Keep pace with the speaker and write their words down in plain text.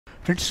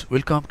Friends,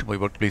 welcome to my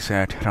workplace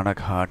at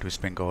Ranaghat,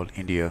 West Bengal,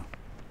 India.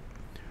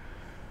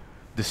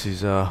 This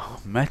is a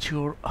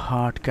mature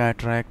heart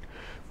cataract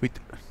with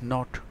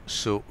not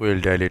so well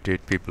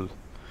dilated pupil.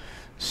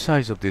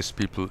 Size of this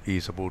pupil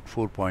is about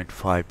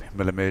 4.5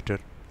 millimeter.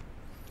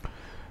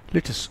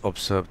 Let us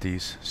observe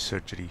this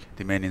surgery.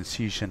 The main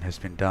incision has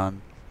been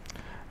done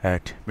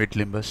at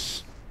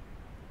mid-limbus.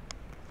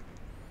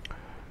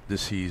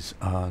 This is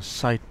a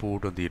side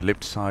port on the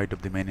left side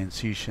of the main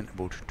incision,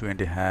 about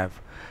 2.5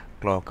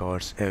 clock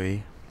hours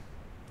away.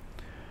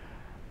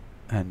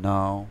 And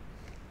now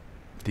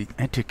the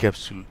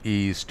anti-capsule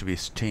is to be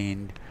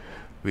stained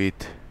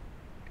with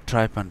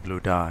trypan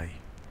blue dye.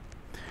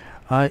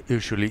 I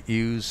usually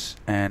use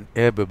an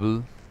air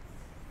bubble.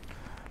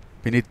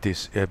 Beneath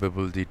this air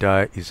bubble, the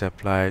dye is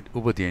applied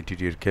over the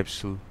anterior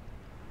capsule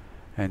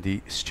and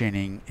the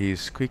staining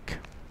is quick.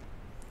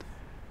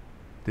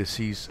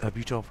 This is a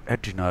bit of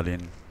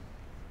adrenaline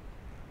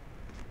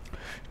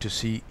to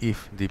see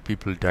if the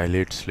pupil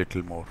dilates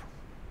little more.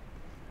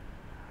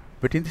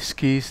 But in this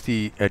case,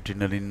 the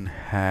adrenaline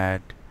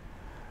had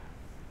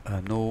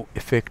no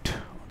effect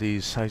on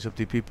the size of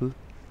the pupil.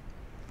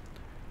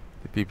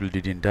 The pupil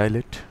didn't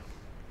dilate.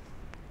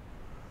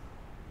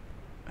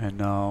 And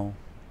now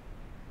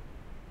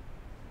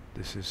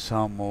this is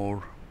some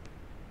more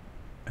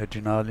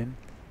adrenaline.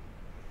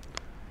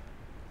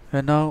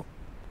 And now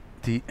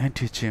the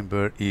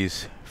antechamber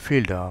is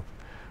filled up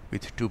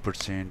with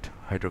 2%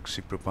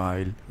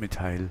 hydroxypropyl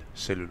methyl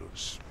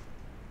cellulose.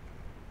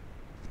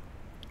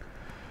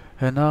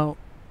 And now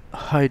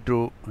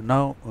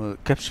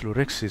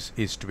capsulorhexis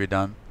is to be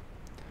done.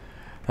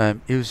 I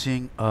am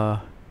using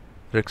a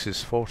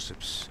rhexis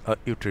forceps, a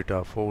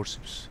utrata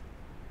forceps.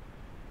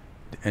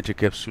 The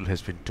anticapsule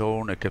has been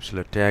torn, a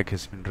capsular tag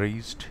has been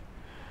raised,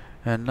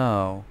 and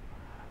now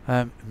I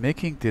am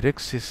making the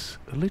rhexis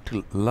a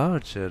little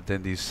larger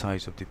than the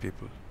size of the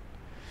pupil.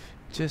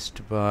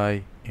 Just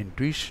by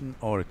intuition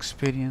or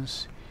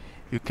experience,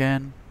 you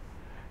can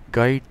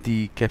guide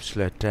the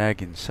capsular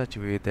tag in such a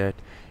way that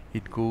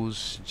it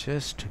goes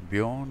just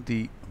beyond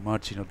the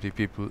margin of the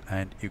pupil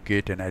and you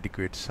get an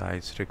adequate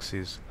size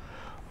rhexis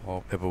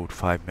of about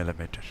 5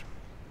 millimeter.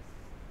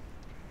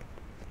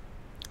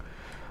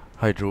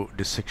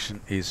 Hydrodissection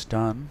is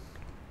done.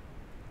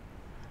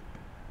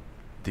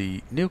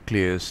 The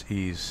nucleus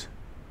is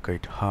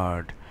quite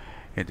hard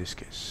in this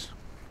case.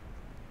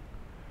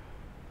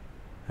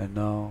 And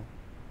now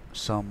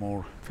some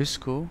more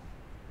visco.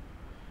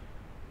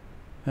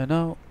 And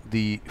now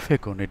the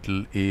phaco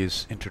needle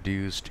is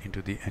introduced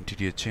into the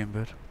anterior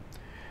chamber.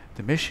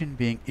 The machine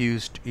being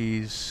used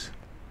is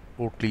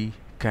Ocular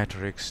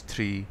Cataract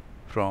 3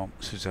 from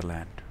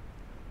Switzerland.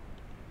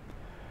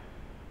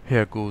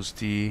 Here goes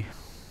the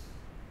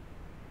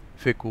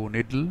phaco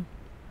needle.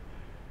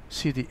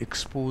 See the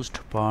exposed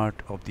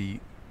part of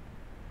the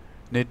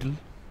needle.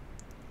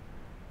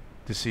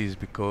 This is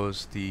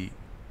because the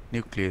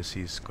nucleus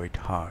is quite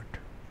hard.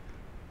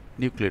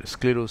 Nuclear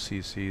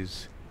sclerosis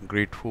is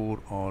grade 4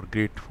 or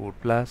grade 4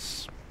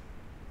 plus.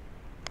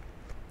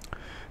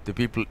 The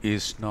pupil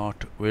is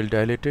not well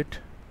dilated,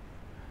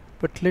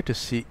 but let us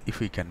see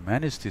if we can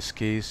manage this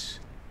case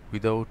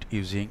without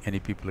using any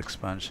pupil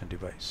expansion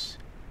device.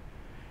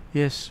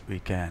 Yes,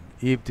 we can.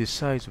 If the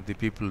size of the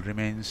pupil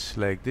remains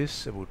like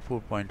this, about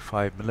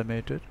 4.5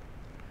 millimeter,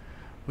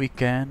 we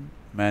can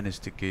manage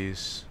the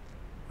case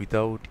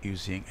without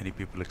using any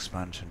pupil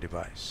expansion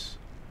device.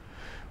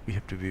 We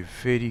have to be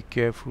very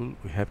careful.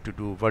 We have to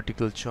do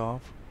vertical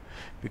chop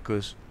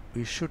because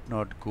we should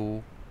not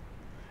go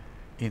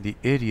in the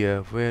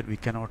area where we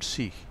cannot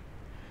see.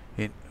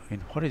 In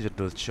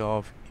horizontal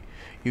chop,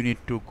 you need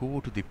to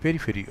go to the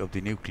periphery of the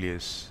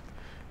nucleus,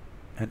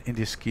 and in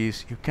this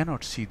case you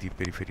cannot see the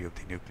periphery of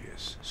the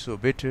nucleus, so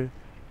better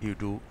you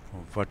do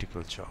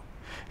vertical chop.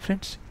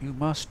 Friends, you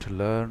must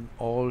learn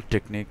all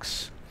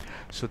techniques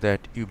so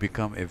that you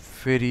become a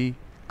very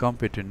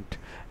competent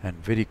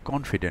and very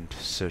confident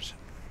surgeon.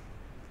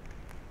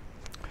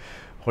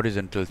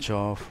 Horizontal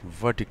chop,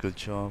 vertical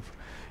chop,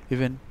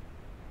 even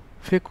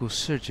phaco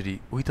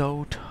surgery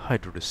without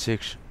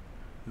hydrodissection.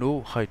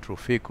 No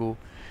hydrophaco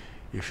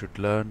you should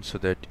learn so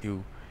that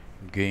you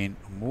gain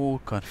more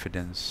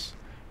confidence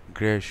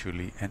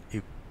gradually and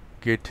you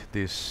get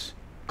this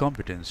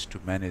competence to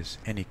manage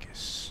any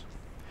case.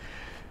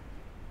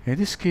 In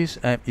this case,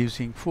 I am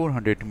using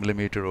 400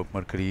 millimeter of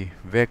mercury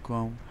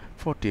vacuum,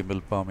 40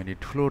 ml per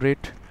minute flow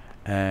rate,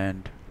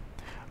 and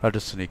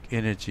ultrasonic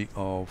energy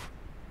of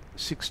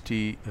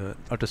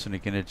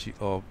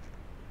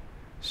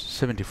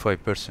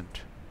 75%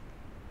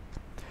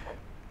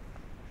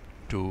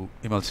 to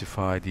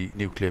emulsify the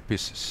nuclear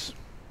pieces.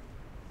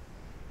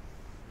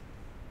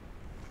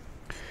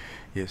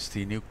 Yes,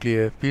 the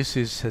nuclear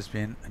pieces has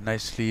been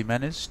nicely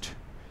managed.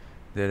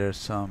 There are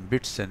some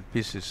bits and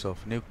pieces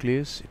of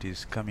nucleus. It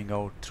is coming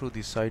out through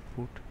the side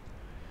port.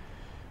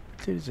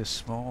 There is a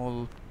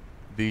small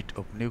bit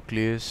of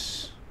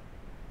nucleus.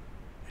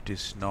 It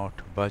is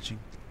not budging.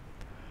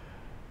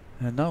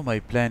 And now my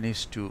plan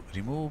is to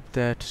remove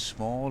that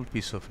small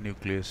piece of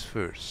nucleus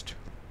first.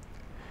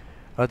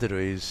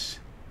 otherwise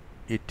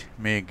it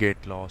may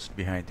get lost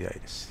behind the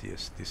iris.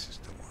 Yes, this is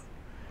the one.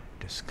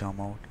 It has come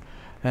out.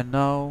 And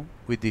now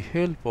with the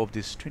help of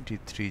this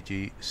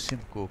 23G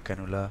Simcoe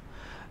cannula,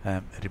 I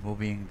am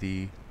removing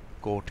the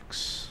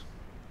cortex.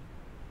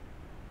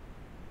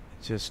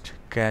 Just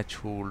catch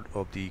hold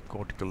of the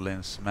cortical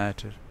lens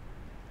matter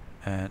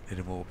and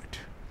remove it.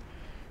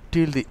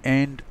 Till the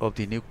end of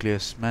the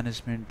nucleus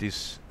management,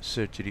 this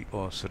surgery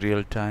was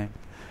real time,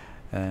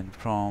 and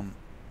from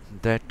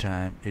that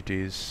time it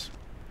is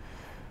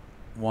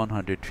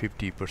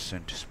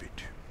 150%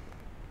 speed.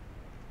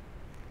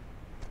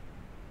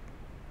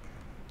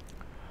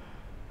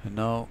 And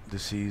now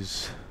this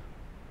is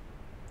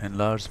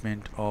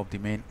enlargement of the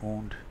main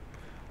wound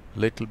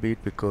little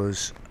bit,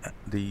 because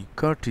the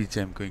cartridge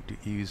I'm going to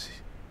use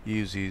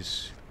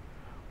is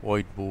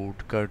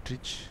whiteboard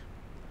cartridge,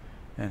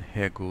 and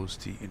here goes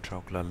the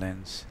intraocular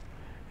lens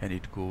and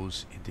it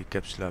goes in the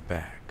capsular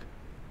bag.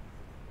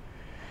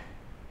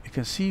 You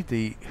can see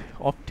the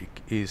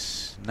optic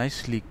is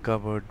nicely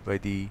covered by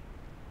the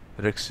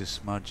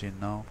rhexis margin.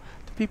 Now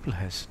the pupil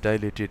has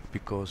dilated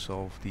because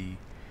of the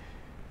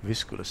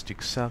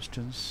viscoelastic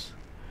substance,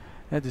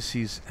 and this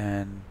is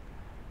an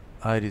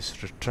iris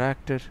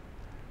retractor.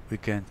 We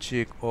can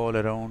check all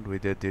around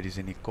whether there is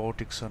any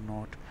cortex or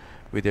not,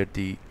 whether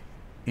the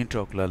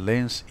intraocular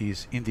lens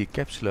is in the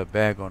capsular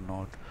bag or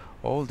not.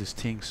 All these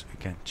things we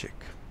can check.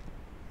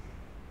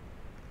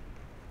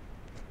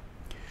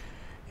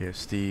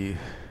 Yes, the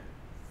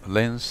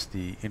lens,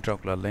 the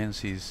intraocular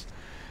lens is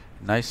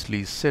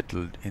nicely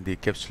settled in the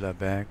capsular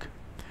bag,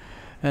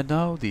 and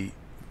now the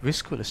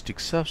viscoelastic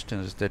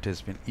substance that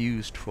has been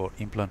used for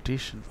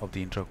implantation of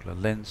the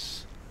intraocular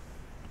lens,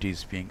 it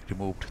is being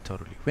removed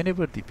thoroughly.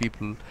 Whenever the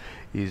pupil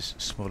is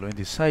small, when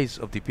the size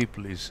of the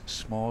pupil is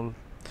small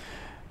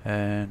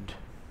and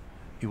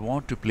you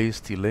want to place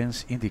the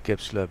lens in the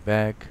capsular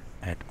bag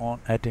at on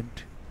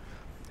attempt,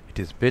 it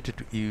is better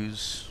to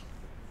use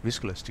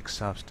viscoelastic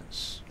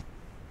substance.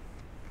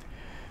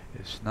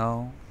 Yes,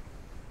 now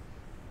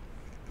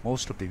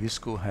most of the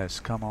visco has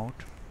come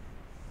out.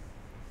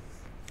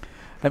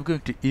 I'm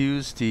going to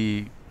use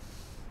the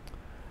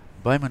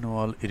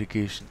bimanual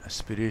irrigation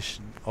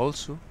aspiration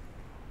also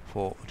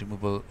for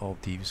removal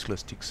of the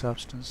viscoelastic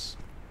substance,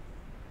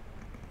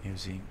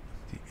 using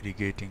the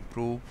irrigating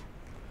probe,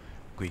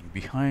 going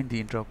behind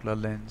the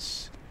intraocular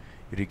lens,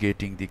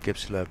 irrigating the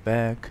capsular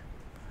bag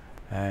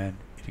and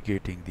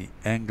irrigating the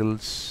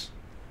angles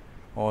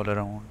all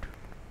around,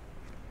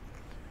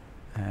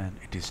 and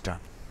it is done.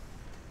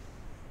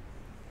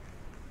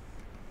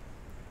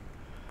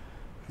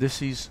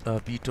 This is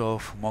a bit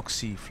of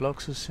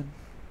moxifloxacin,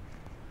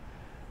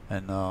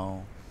 and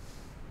now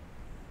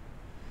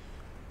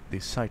the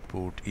side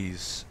port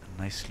is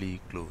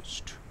nicely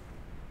closed.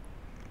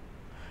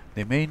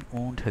 The main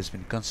wound has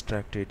been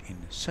constructed in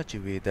such a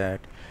way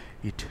that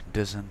it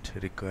doesn't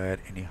require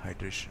any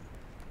hydration.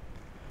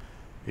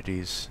 It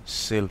is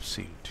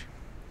self-sealed.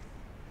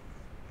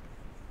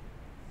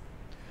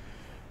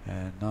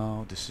 And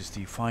now this is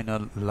the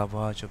final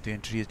lavage of the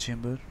anterior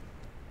chamber.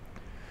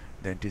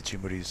 The anterior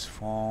chamber is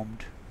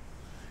formed,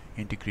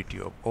 integrity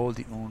of all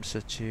the wounds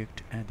are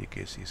checked, and the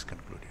case is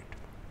concluded.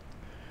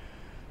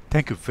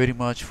 Thank you very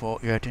much for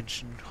your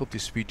attention. Hope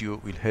this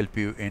video will help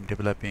you in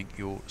developing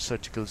your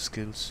surgical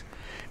skills.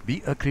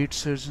 Be a great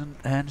surgeon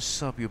and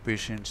serve your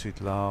patients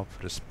with love,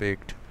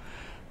 respect,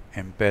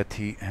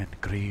 empathy, and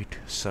great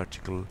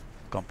surgical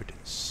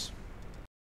competence.